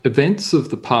Events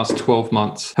of the past 12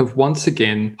 months have once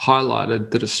again highlighted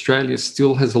that Australia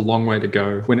still has a long way to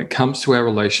go when it comes to our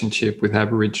relationship with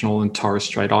Aboriginal and Torres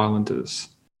Strait Islanders.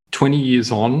 20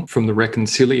 years on from the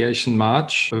Reconciliation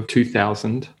March of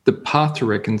 2000, the path to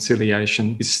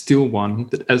reconciliation is still one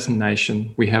that as a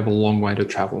nation we have a long way to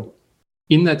travel.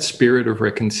 In that spirit of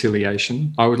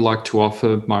reconciliation, I would like to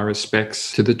offer my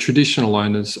respects to the traditional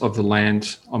owners of the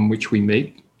land on which we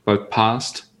meet, both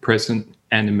past, present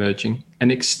and emerging, and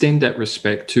extend that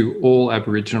respect to all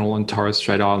Aboriginal and Torres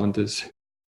Strait Islanders.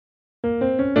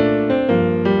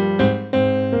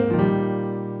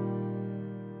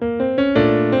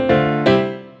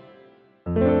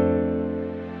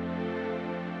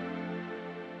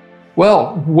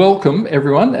 Well, welcome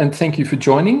everyone, and thank you for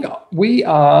joining. We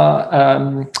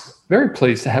are very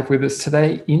pleased to have with us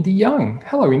today Indy Young.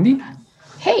 Hello, Indy.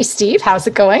 Hey, Steve. How's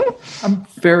it going? I'm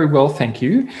very well, thank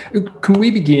you. Can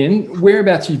we begin?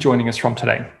 Whereabouts are you joining us from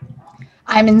today?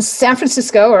 I'm in San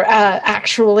Francisco, or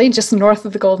actually just north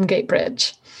of the Golden Gate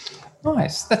Bridge.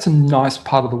 Nice. That's a nice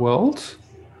part of the world.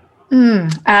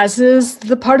 As is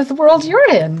the part of the world you're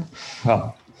in.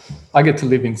 Well, I get to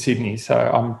live in Sydney,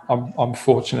 so I'm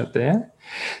fortunate there.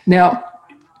 Now,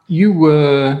 you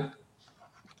were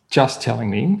just telling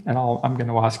me, and I'm going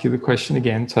to ask you the question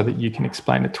again so that you can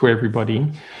explain it to everybody.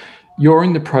 You're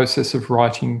in the process of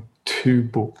writing 2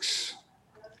 books.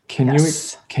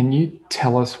 Can you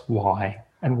tell us why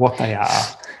and what they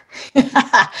are?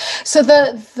 So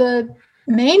the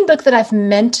main book that I've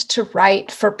meant to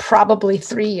write for probably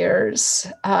 3 years,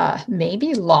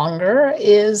 maybe longer,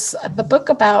 is the book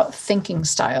about thinking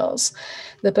styles.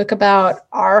 The book about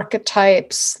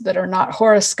archetypes that are not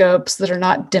horoscopes, that are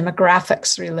not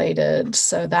demographics related,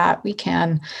 so that we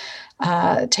can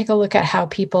take a look at how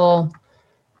people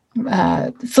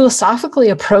philosophically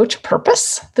approach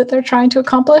purpose that they're trying to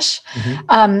accomplish,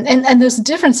 and those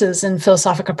differences in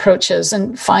philosophic approaches,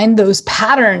 and find those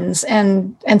patterns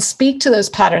and speak to those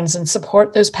patterns and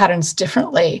support those patterns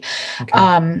differently.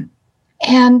 Okay.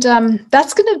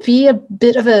 That's going to be a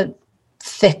bit of a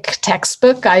thick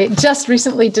textbook. I just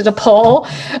recently did a poll.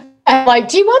 And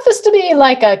do you want this to be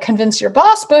like a convince your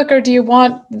boss book, or do you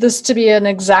want this to be an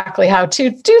exactly how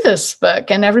to do this book?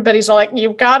 And everybody's like,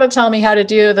 you've got to tell me how to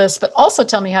do this, but also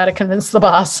tell me how to convince the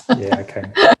boss. Yeah, okay.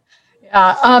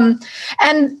 Yeah.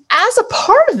 And as a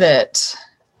part of it,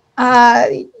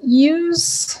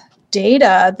 use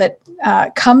data that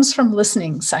comes from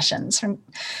listening sessions,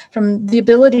 from the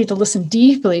ability to listen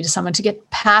deeply to someone, to get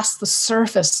past the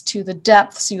surface to the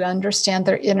depths. You understand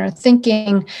their inner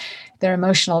thinking, their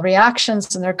emotional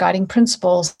reactions, and their guiding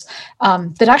principles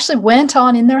that actually went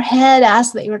on in their head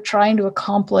as they were trying to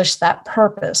accomplish that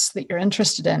purpose that you're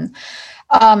interested in.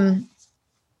 And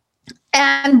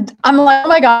I'm like, oh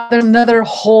my God, there's another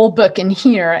whole book in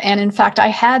here. And in fact, I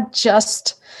had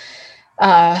just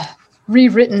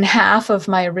rewritten half of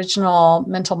my original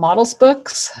mental models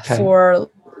books for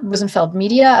Wiesenfeld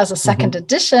Media as a second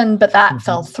edition, but that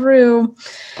fell through.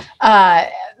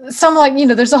 So I'm like,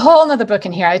 there's a whole nother book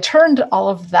in here. I turned all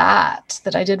of that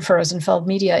I did for Rosenfeld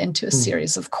Media into a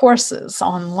series of courses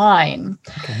online.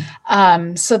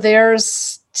 Okay. So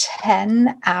there's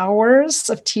 10 hours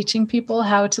of teaching people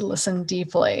how to listen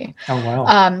deeply. Oh,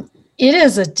 wow. It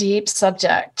is a deep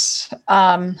subject. Sorry.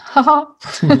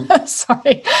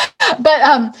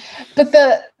 But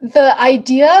the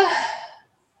idea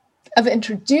of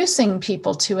introducing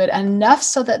people to it enough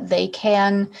so that they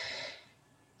can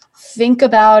think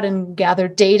about and gather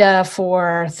data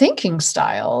for thinking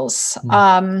styles,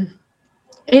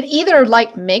 it either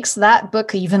makes that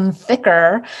book even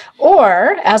thicker,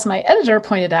 or, as my editor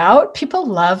pointed out, people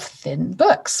love thin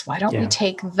books. Why don't we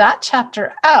take that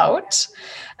chapter out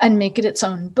and make it its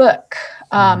own book?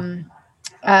 I'm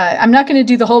not going to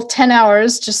do the whole 10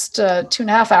 hours, just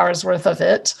 2.5 hours worth of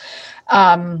it.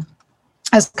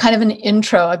 As kind of an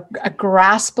intro, a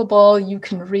graspable, you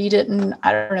can read it in,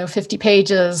 50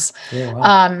 pages,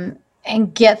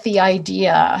 and get the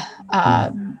idea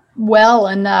well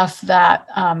enough that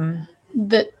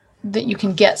that you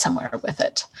can get somewhere with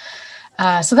it.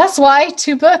 So that's why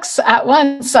 2 books at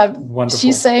once.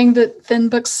 She's saying that thin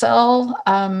books sell,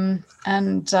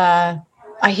 and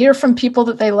I hear from people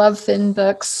that they love thin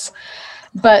books,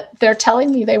 but they're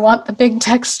telling me they want the big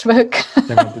textbook.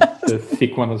 They want the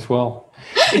thick one as well.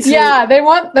 They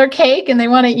want their cake and they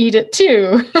want to eat it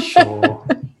too. Sure.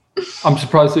 I'm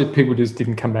surprised that people just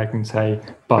didn't come back and say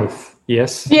both.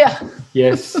 Yes. Yeah.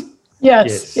 Yes.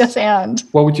 Yes. And.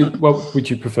 What would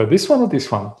you prefer, this one or this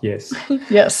one? Yes.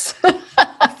 Yes.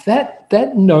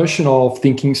 That notion of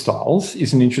thinking styles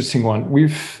is an interesting one.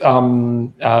 We've a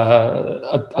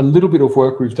little bit of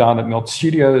work we've done at Melt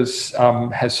Studios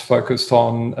has focused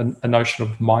on a notion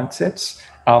of mindsets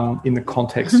in the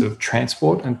context of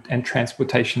transport and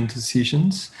transportation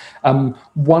decisions.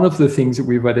 One of the things that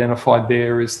we've identified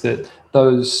there is that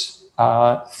those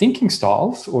thinking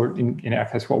styles, or in our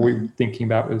case, what we're thinking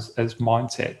about as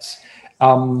mindsets,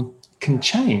 can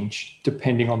change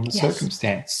depending on the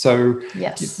circumstance. So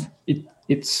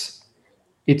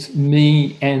it's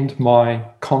me and my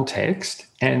context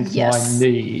and my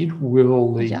need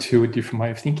will lead to a different way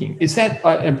of thinking. Is that?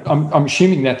 I'm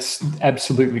assuming that's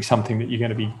absolutely something that you're going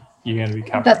to be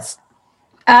covering. That's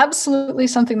absolutely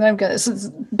something that I'm going to. This is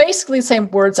basically the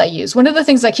same words I use. One of the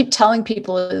things I keep telling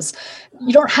people is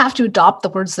you don't have to adopt the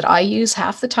words that I use.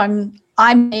 Half the time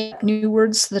I make new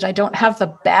words so that I don't have the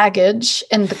baggage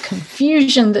and the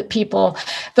confusion that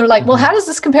they're like, well, how does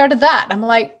this compare to that? I'm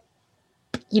like,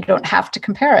 you don't have to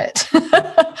compare it.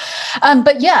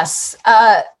 But yes,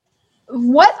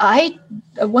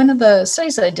 one of the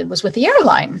studies that I did was with the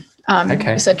airline.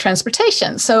 You said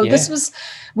transportation. So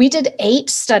we did 8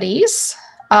 studies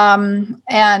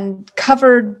and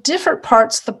covered different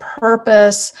parts of the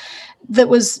purpose that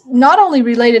was not only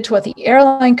related to what the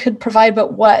airline could provide,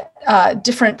 but what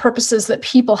different purposes that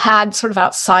people had sort of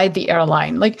outside the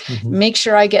airline, like make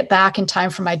sure I get back in time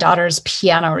for my daughter's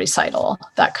piano recital,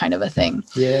 that kind of a thing.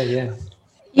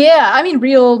 Yeah, I mean,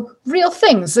 real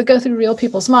things that go through real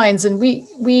people's minds. And we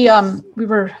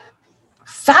were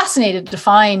fascinated to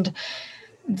find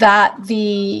that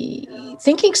the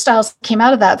thinking styles came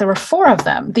out of that. There were 4 of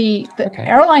them. The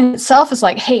airline itself is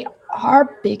like, hey,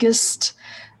 our biggest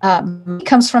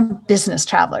comes from business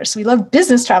travelers. We love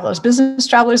business travelers. Business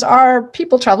travelers are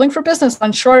people traveling for business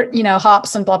on short,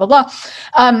 hops and blah, blah, blah.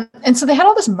 And so they had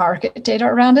all this market data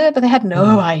around it, but they had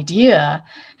no idea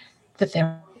that there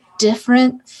were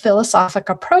different philosophic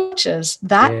approaches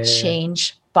that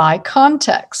change by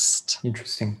context.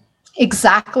 Interesting.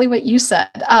 Exactly what you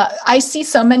said. I see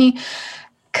so many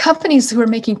companies who are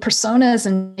making personas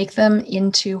and make them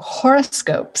into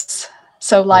horoscopes.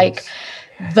 So like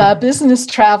the business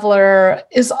traveler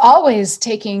is always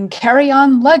taking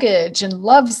carry-on luggage and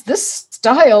loves this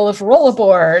style of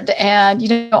rollerboard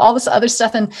and, all this other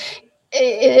stuff. And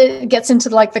it gets into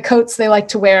like the coats they like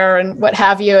to wear and what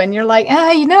have you. And you're like,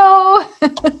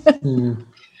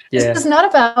 this is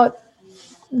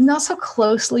not so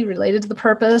closely related to the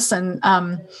purpose. And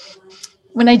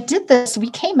when I did this, we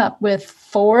came up with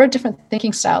 4 different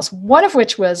thinking styles, one of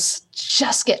which was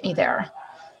just get me there.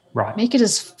 Right. Make it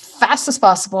as fast as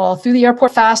possible, through the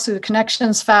airport fast, through the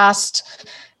connections fast,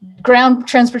 ground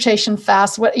transportation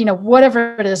fast,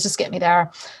 whatever it is, just get me there.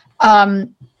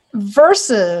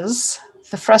 Versus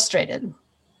the frustrated.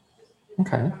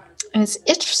 Okay. And it's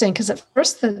interesting because at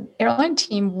first the airline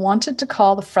team wanted to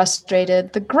call the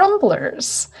frustrated the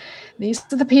grumblers. These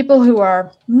are the people who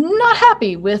are not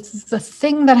happy with the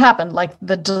thing that happened, like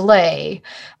the delay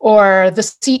or the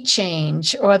seat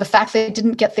change or the fact they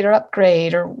didn't get their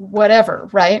upgrade or whatever,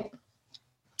 right?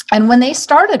 And when they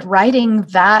started writing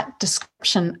that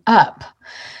description up,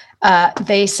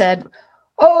 they said,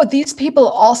 oh, these people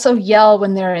also yell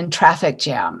when they're in traffic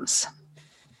jams.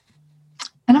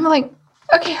 And I'm like,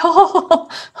 okay,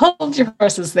 hold your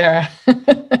horses there.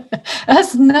 It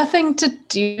has nothing to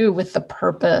do with the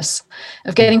purpose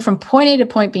of getting from point A to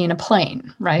point B in a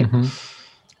plane, right?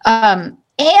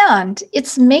 And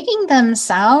it's making them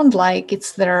sound like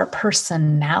it's their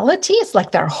personality. It's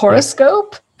like their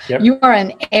horoscope. Yep. You are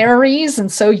an Aries,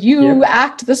 and so you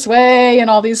act this way in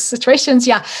all these situations.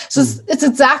 Yeah. So it's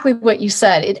exactly what you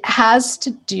said. It has to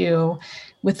do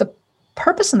with the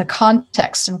purpose and the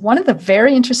context. And one of the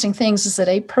very interesting things is that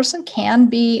a person can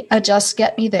be a just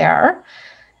get me there,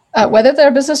 whether they're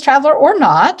a business traveler or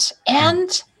not,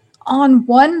 and on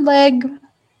one leg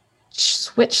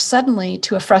switch suddenly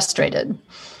to a frustrated.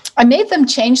 I made them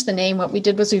change the name. What we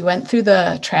did was we went through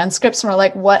the transcripts and we're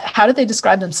like, how do they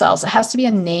describe themselves? It has to be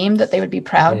a name that they would be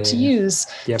proud to use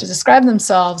to describe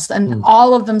themselves. And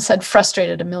all of them said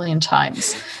frustrated 1,000,000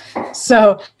 times.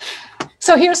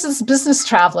 So here's this business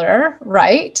traveler,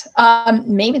 right?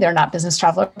 Maybe they're not business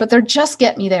traveler, but they're just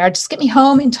get me there. Just get me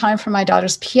home in time for my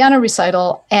daughter's piano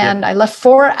recital. And I left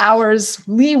 4 hours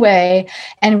leeway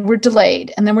and we're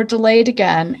delayed. And then we're delayed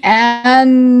again.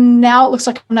 And now it looks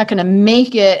like I'm not going to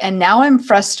make it. And now I'm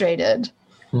frustrated.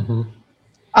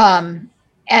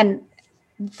 And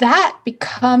that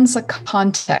becomes a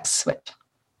context switch.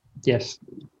 Yes.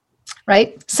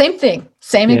 Right? Same thing.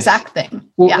 Same exact thing.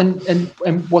 Well,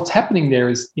 and what's happening there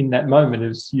is in that moment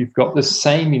is you've got the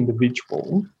same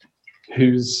individual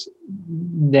who's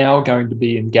now going to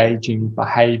be engaging,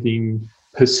 behaving,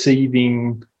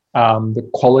 perceiving the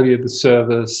quality of the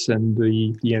service and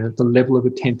the level of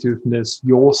attentiveness,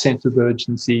 your sense of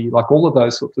urgency, like all of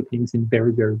those sorts of things in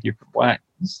very, very different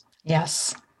ways.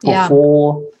 Yes.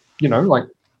 Before, like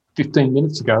 15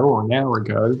 minutes ago or an hour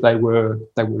ago, they were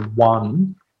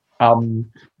one.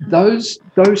 Those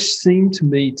seem to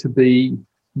me to be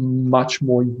much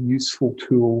more useful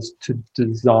tools to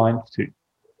design to.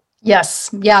 Yes.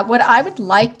 Yeah. What I would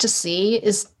like to see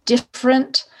is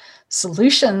different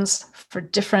solutions for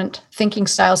different thinking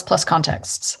styles plus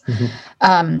contexts.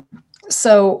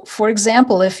 So, for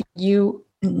example, if you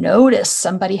notice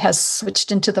somebody has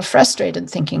switched into the frustrated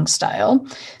thinking style,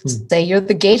 say you're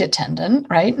the gate attendant,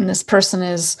 right? And this person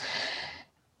is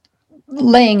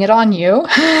laying it on you,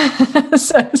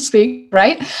 so to speak,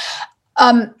 right?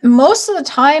 Most of the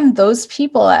time, those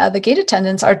people, the gate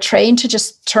attendants, are trained to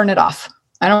just turn it off.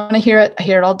 I don't want to hear it. I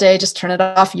hear it all day. Just turn it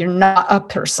off. You're not a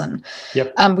person.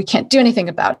 Yep. We can't do anything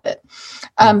about it.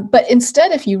 But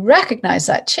instead, if you recognize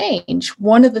that change,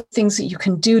 one of the things that you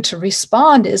can do to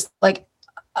respond is like,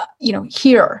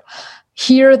 hear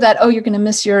that, oh, you're going to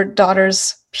miss your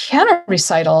daughter's piano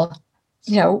recital.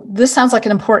 This sounds like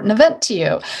an important event to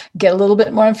you. Get a little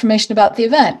bit more information about the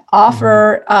event.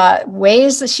 Offer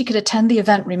ways that she could attend the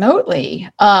event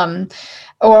remotely,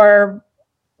 or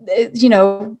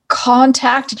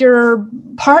contact your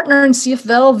partner and see if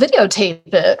they'll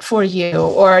videotape it for you,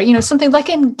 or something like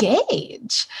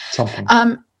engage.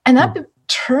 And that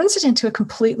turns it into a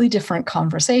completely different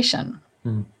conversation,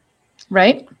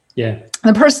 right? Yeah.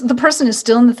 The person is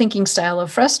still in the thinking style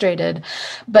of frustrated,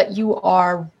 but you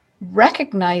are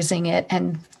recognizing it,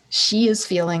 and she is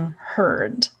feeling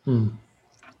heard,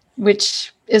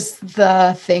 which is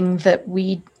the thing that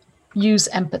we use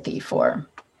empathy for.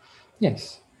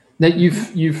 Yes. Now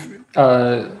you've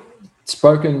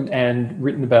spoken and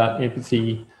written about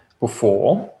empathy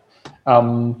before.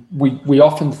 We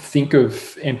often think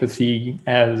of empathy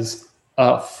as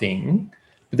a thing,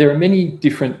 but there are many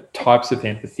different types of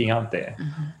empathy, aren't there?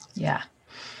 Yeah.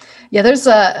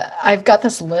 I've got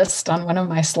this list on one of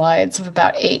my slides of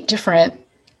about 8 different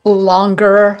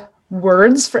longer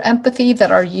words for empathy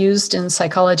that are used in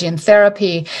psychology and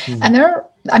therapy. And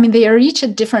they are each a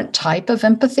different type of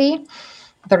empathy.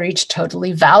 They're each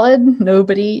totally valid.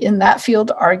 Nobody in that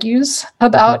field argues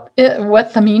about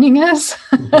what the meaning is.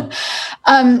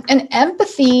 And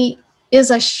empathy is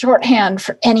a shorthand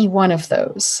for any one of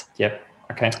those. Yep.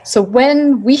 Okay. So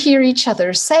when we hear each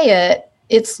other say it,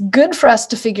 it's good for us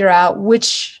to figure out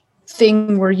which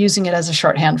thing we're using it as a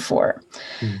shorthand for.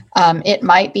 It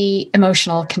might be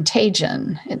emotional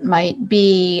contagion. It might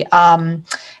be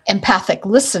empathic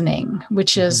listening,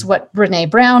 which is what Brené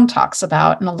Brown talks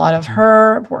about in a lot of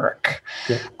her work.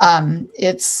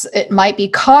 It might be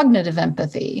cognitive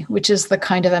empathy, which is the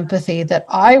kind of empathy that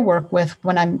I work with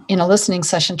when I'm in a listening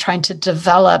session, trying to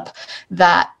develop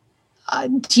that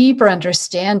deeper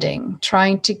understanding,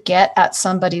 trying to get at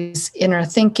somebody's inner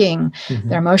thinking,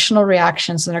 their emotional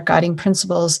reactions and their guiding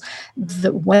principles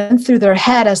that went through their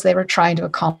head as they were trying to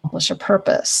accomplish a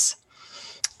purpose.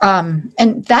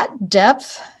 And that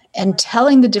depth and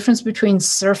telling the difference between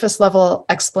surface level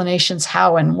explanations,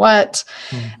 how and what,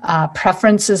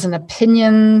 preferences and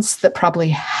opinions that probably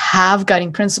have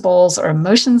guiding principles or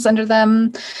emotions under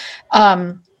them,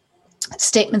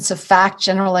 statements of fact,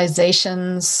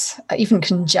 generalizations, even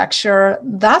conjecture,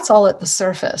 that's all at the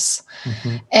surface.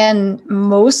 And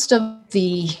most of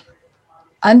the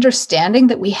understanding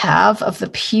that we have of the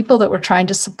people that we're trying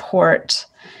to support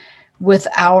with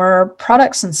our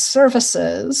products and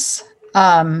services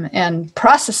and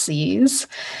processes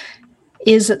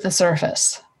is at the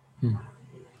surface.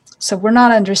 So we're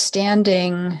not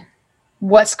understanding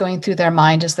what's going through their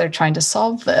mind as they're trying to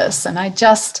solve this. And I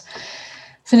just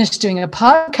finished doing a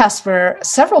podcast where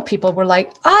several people were like,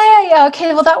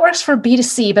 okay, well, that works for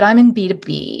B2C, but I'm in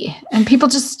B2B. And people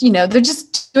just, they're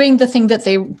just doing the thing that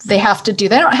they have to do.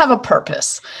 They don't have a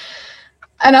purpose.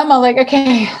 And I'm all like,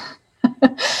 okay,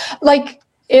 like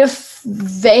if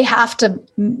they have to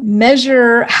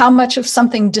measure how much of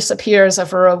something disappears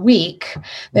over a week,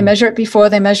 they measure it before,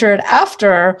 they measure it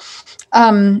after,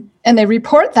 and they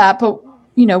report that, but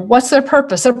what's their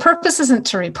purpose? Their purpose isn't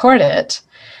to report it.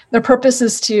 Their purpose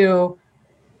is to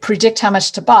predict how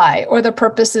much to buy, or their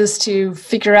purpose is to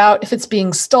figure out if it's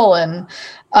being stolen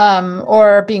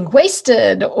or being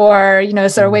wasted, or,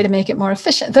 is there a way to make it more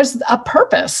efficient? There's a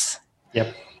purpose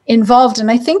involved.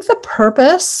 And I think the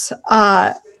purpose,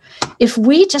 if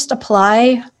we just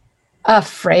apply a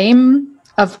frame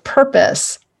of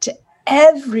purpose to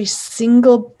every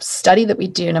single study that we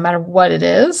do, no matter what it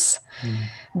is,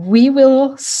 we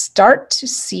will start to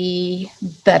see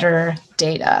better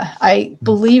data. I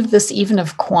believe this even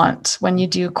of quant, when you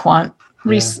do quant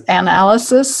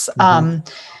analysis.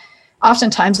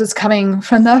 Oftentimes it's coming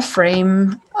from the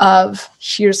frame of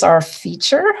here's our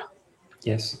feature.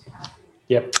 Yes.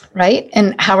 Yep. Right?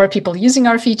 And how are people using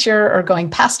our feature or going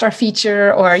past our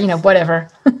feature or, whatever.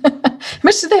 How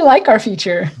much do they like our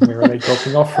feature? Where are they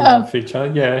dropping off from our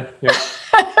feature? Yeah.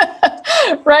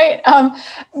 Right.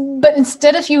 But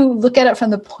instead, if you look at it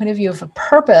from the point of view of a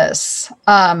purpose,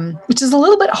 which is a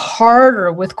little bit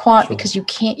harder with quant because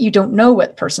you don't know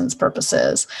what person's purpose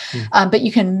is, but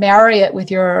you can marry it with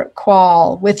your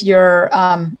qual, with your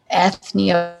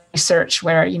ethnio research,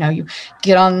 where, you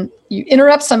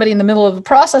interrupt somebody in the middle of the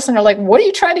process and they're like, what are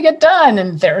you trying to get done?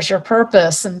 And there's your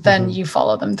purpose. And then you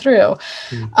follow them through.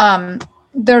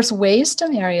 There's ways to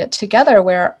marry it together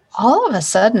where all of a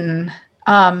sudden,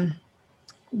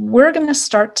 we're going to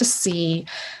start to see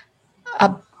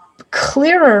a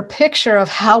clearer picture of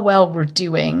how well we're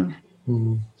doing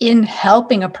in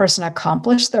helping a person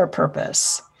accomplish their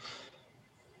purpose.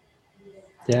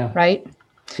 Yeah. Right?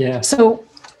 Yeah. So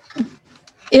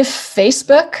if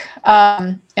Facebook,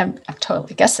 I'm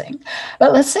totally guessing,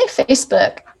 but let's say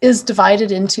Facebook is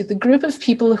divided into the group of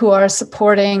people who are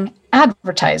supporting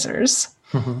advertisers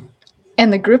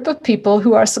and the group of people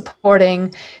who are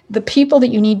supporting the people that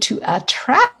you need to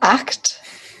attract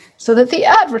so that the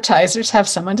advertisers have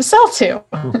someone to sell to.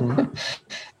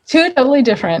 Two totally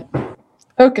different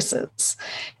focuses.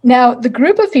 Now, the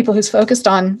group of people who's focused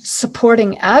on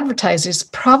supporting advertisers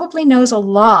probably knows a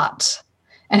lot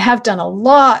and have done a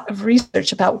lot of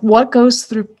research about what goes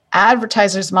through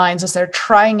advertisers' minds as they're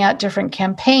trying out different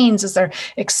campaigns, as they're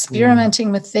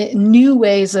experimenting with the new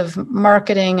ways of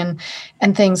marketing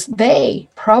and things. They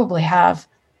probably have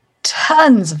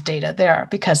tons of data there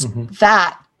because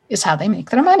that is how they make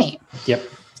their money. Yep.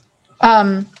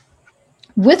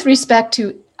 With respect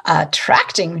to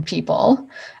attracting people,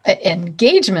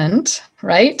 engagement,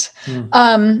 right?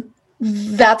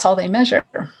 That's all they measure.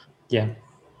 Yeah.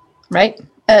 Right?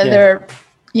 They're,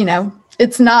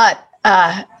 it's not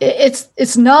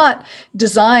it's not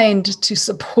designed to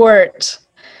support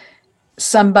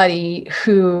somebody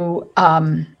who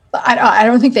I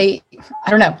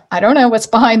don't know what's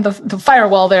behind the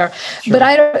firewall there, but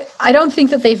I don't think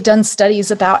that they've done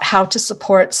studies about how to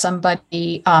support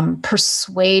somebody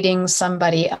persuading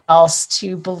somebody else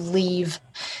to believe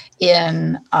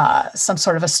in some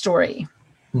sort of a story.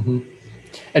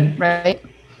 And right,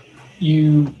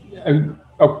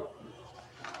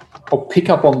 I'll pick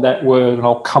up on that word and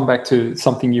I'll come back to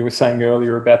something you were saying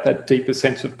earlier about that deeper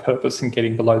sense of purpose and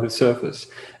getting below the surface.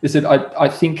 Is that I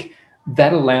think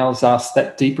that allows us,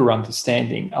 that deeper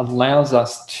understanding allows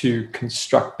us to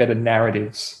construct better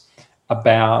narratives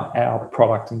about our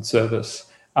product and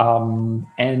service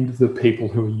and the people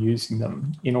who are using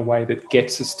them in a way that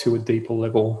gets us to a deeper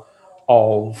level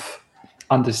of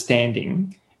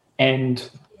understanding and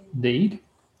need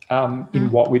in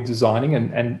what we're designing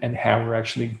and how we're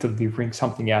actually delivering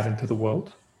something out into the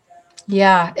world.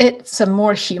 Yeah, it's a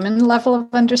more human level of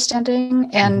understanding.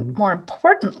 And more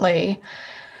importantly,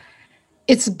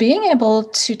 it's being able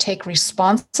to take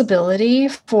responsibility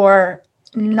for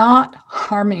not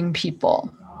harming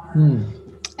people.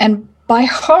 And by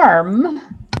harm,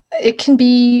 it can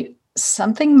be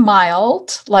something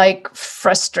mild, like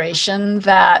frustration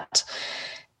that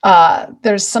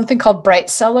there's something called Bright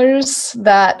Sellers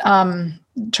that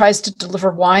tries to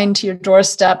deliver wine to your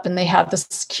doorstep, and they have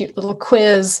this cute little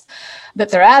quiz that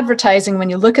they're advertising. When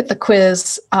you look at the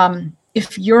quiz,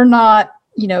 if you're not,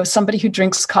 somebody who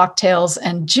drinks cocktails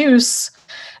and juice,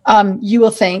 you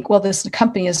will think, well, this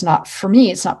company is not for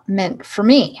me. It's not meant for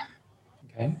me.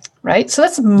 Okay. Right? So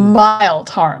that's mild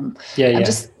harm.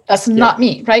 That's not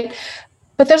me, right?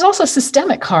 But there's also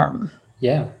systemic harm.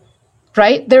 Yeah.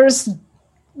 Right? There's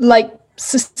like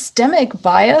systemic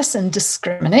bias and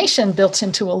discrimination built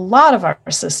into a lot of our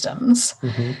systems,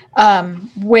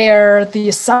 where the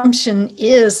assumption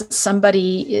is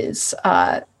somebody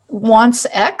wants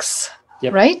X,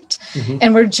 right?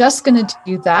 And we're just going to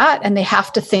do that, and they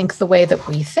have to think the way that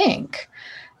we think.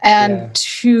 And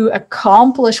to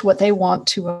accomplish what they want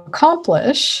to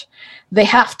accomplish, they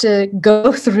have to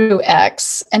go through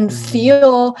X and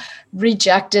feel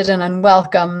rejected and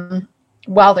unwelcome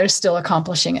while they're still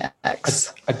accomplishing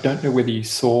X. I don't know whether you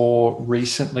saw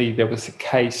recently, there was a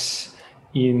case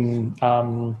in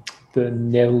the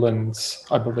Netherlands,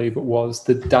 I believe it was.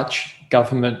 The Dutch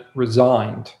government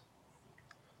resigned.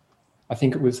 I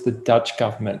think it was the Dutch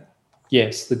government.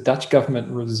 Yes, the Dutch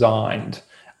government resigned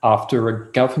after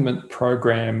a government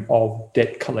program of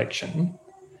debt collection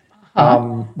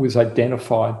was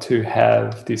identified to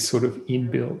have this sort of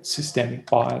inbuilt systemic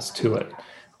bias to it,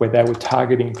 where they were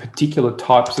targeting particular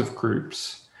types of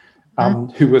groups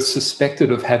who were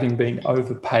suspected of having been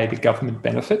overpaid a government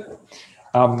benefit.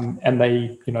 And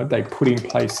they put in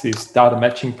place this data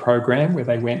matching program where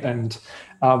they went and,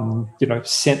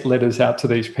 sent letters out to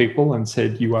these people and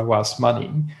said, you owe us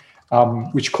money,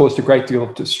 which caused a great deal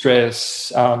of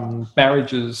distress.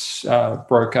 Marriages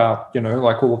broke up,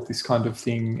 like all of this kind of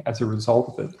thing as a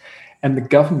result of it. And the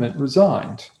government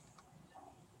resigned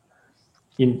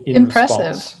in Impressive.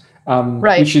 response.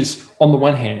 Right. Which is, on the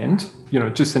one hand,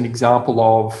 just an example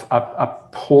of a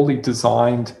poorly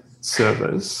designed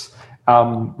service,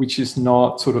 which is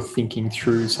not sort of thinking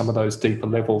through some of those deeper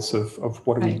levels of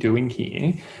what are we doing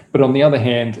here. But on the other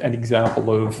hand, an example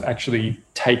of actually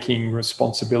taking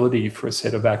responsibility for a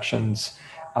set of actions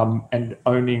and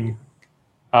owning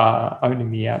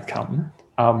the outcome,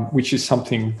 which is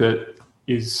something that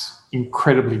is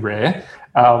incredibly rare.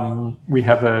 We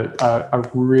have a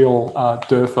real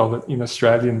dearth of it in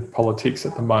Australian politics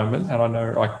at the moment, and I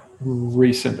know like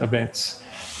recent events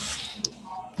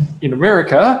in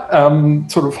America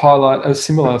sort of highlight a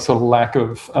similar sort of lack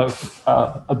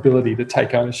of ability to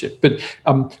take ownership. But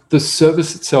the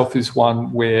service itself is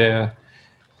one where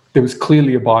there was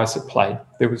clearly a bias at play.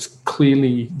 There was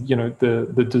clearly,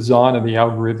 the design of the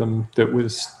algorithm that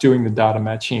was doing the data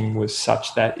matching was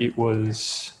such that it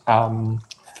was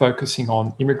focusing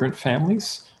on immigrant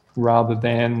families rather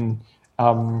than,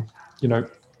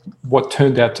 what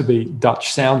turned out to be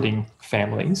Dutch-sounding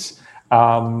families.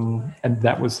 And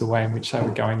that was the way in which they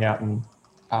were going out and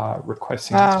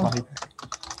requesting this money.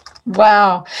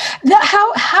 Wow. Now,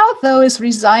 how though is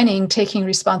resigning taking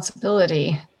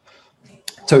responsibility?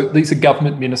 So these are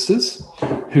government ministers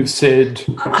who said,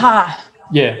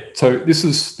 so this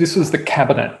was the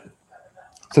cabinet.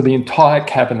 So the entire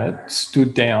cabinet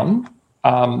stood down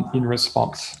in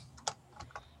response.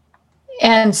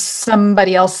 And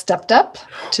somebody else stepped up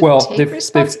to take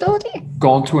responsibility? They've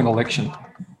gone to an election.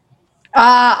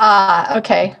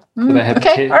 Okay. So they have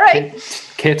all right.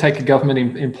 caretaker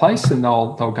government in place, and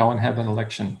they'll go and have an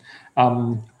election.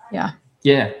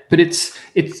 Yeah, but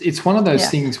it's one of those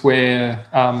things where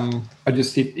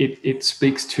it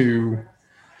speaks to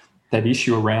that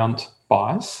issue around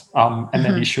bias and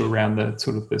that issue around the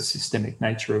sort of the systemic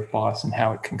nature of bias and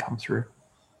how it can come through.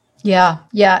 Yeah,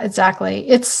 exactly.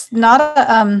 It's not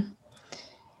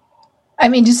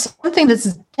just something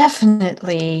that's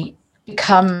definitely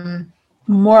become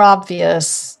more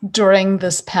obvious during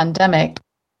this pandemic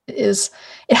is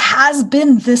it has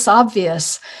been this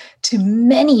obvious to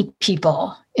many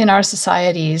people in our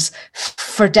societies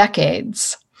for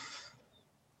decades.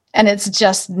 And it's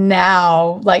just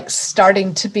now like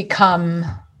starting to become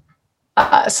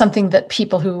something that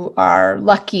people who are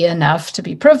lucky enough to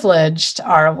be privileged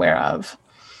are aware of.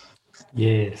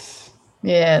 Yes.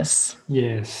 I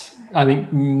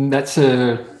think that's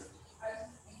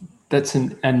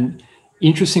an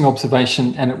interesting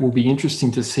observation, and it will be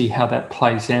interesting to see how that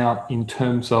plays out in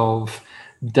terms of,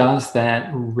 does that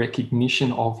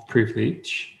recognition of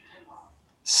privilege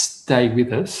stay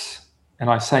with us? And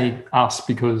I say us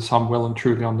because I'm well and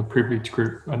truly on the privilege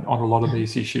group and on a lot of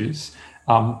these issues,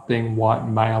 being white,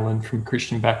 male, and from a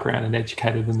Christian background and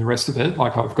educated and the rest of it.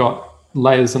 Like I've got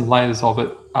layers and layers of it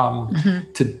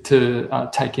to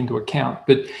take into account.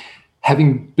 But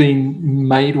having been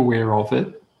made aware of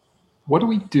it, what do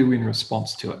we do in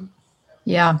response to it?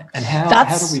 Yeah. And how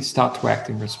do we start to act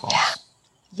in response?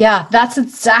 Yeah, that's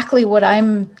exactly what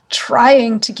I'm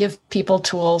trying to give people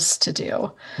tools to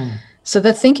do. So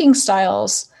the thinking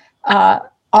styles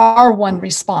are one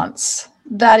response.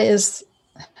 That is,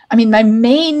 my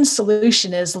main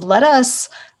solution is let us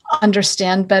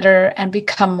understand better and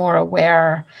become more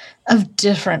aware of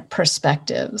different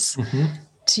perspectives.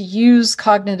 To use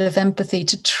cognitive empathy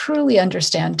to truly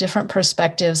understand different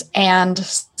perspectives and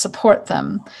support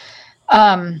them.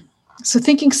 So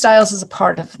thinking styles is a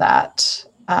part of that.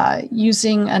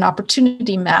 Using an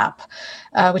opportunity map,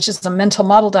 which is a mental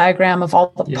model diagram of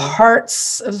all the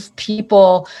parts of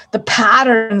people, the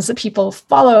patterns that people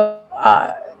follow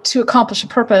to accomplish a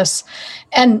purpose,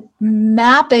 and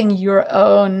mapping your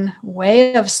own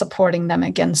way of supporting them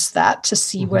against that to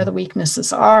see where the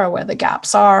weaknesses are, where the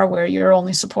gaps are, where you're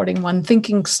only supporting one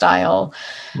thinking style,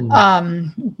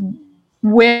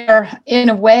 where in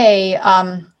a way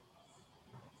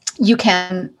you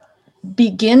can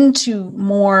begin to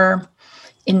more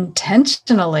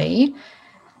intentionally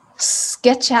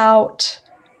sketch out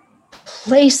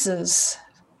places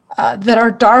that are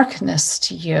darkness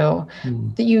to you,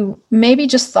 that you maybe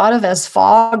just thought of as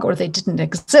fog or they didn't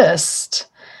exist,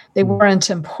 They weren't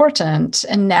important.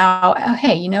 And now, oh,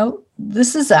 hey, you know,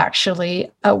 this is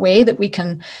actually a way that we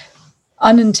can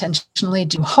unintentionally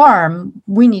do harm.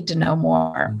 We need to know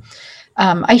more.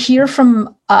 I hear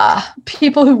from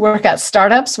people who work at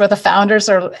startups where the founders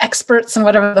are experts in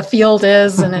whatever the field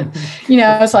is. And, it, you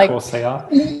know, it's like, of course they are.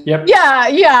 Yep.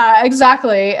 Yeah,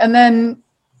 exactly. And then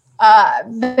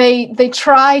they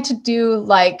try to do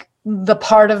like the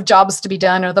part of jobs to be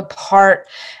done or the part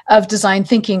of design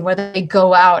thinking where they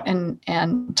go out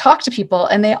and talk to people.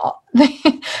 And they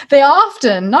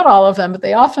often, not all of them, but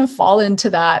they often fall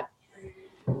into that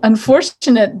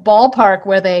unfortunate ballpark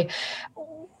where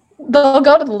they'll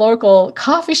go to the local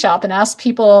coffee shop and ask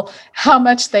people how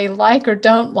much they like or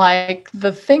don't like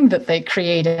the thing that they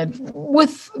created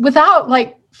without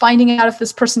like finding out if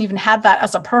this person even had that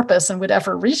as a purpose and would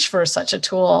ever reach for such a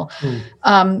tool,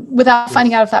 without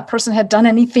finding out if that person had done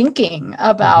any thinking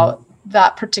about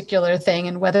that particular thing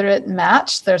and whether it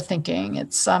matched their thinking.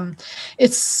 It's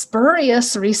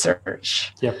spurious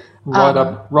research. Yep.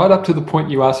 Right up to the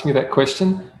point you asked me that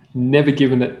question, never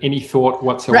given it any thought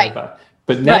whatsoever. Right.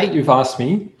 But now that you've asked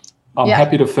me, I'm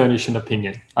happy to furnish an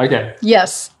opinion. Okay.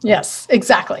 Yes,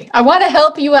 exactly. I want to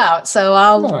help you out, so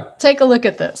I'll take a look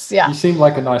at this. Yeah. You seem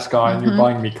like a nice guy and you're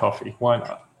buying me coffee. Why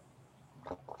not?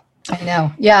 I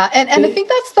know. Yeah. And I think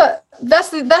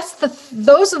those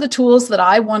are the tools that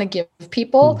I want to give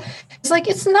people. It's like,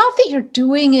 it's not that you're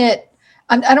doing it.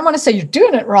 I don't want to say you're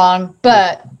doing it wrong,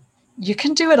 but you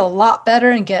can do it a lot better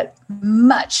and get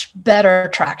much better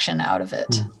traction out of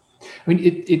it. I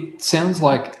mean, it sounds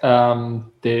like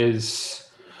there's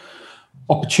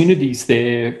opportunities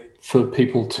there for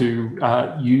people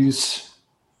to use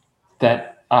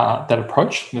that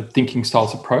approach, the thinking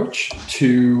styles approach,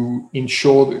 to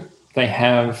ensure that they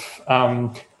have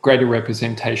greater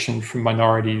representation from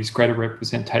minorities, greater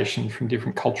representation from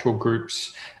different cultural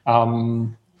groups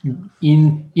in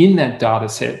that data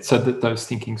set, so that those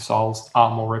thinking styles are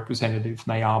more representative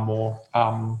and they are more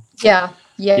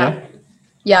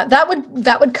Yeah,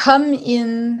 that would come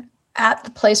in at the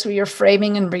place where you're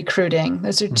framing and recruiting.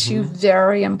 Those are two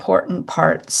very important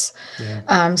parts.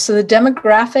 Yeah. So the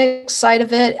demographic side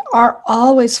of it are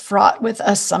always fraught with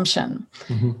assumption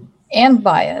and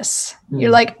bias.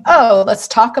 You're like, oh, let's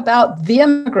talk about the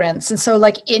immigrants. And so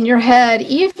like in your head,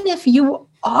 even if you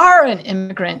are an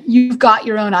immigrant, you've got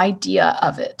your own idea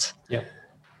of it. Yeah.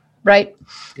 Right?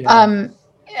 Yeah.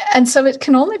 And so it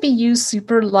can only be used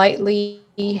super lightly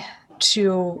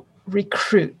to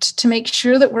recruit, to make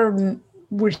sure that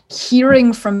we're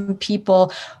hearing from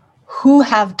people who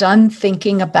have done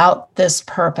thinking about this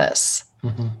purpose.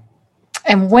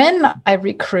 And when I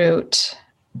recruit,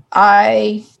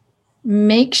 I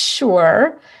make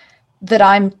sure that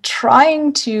I'm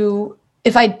trying to,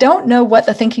 if I don't know what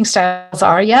the thinking styles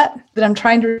are yet, that I'm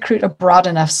trying to recruit a broad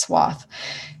enough swath.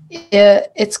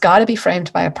 It's got to be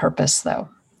framed by a purpose, though.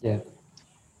 Yeah.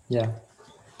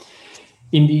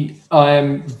 Indy, I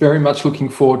am very much looking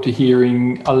forward to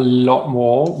hearing a lot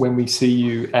more when we see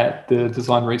you at the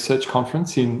Design Research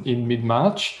Conference in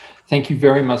mid-March. Thank you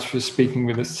very much for speaking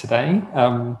with us today.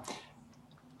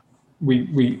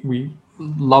 We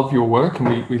love your work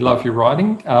and we love your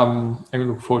writing, and we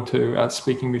look forward to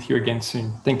speaking with you again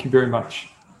soon. Thank you very much.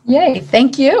 Yay,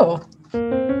 thank you.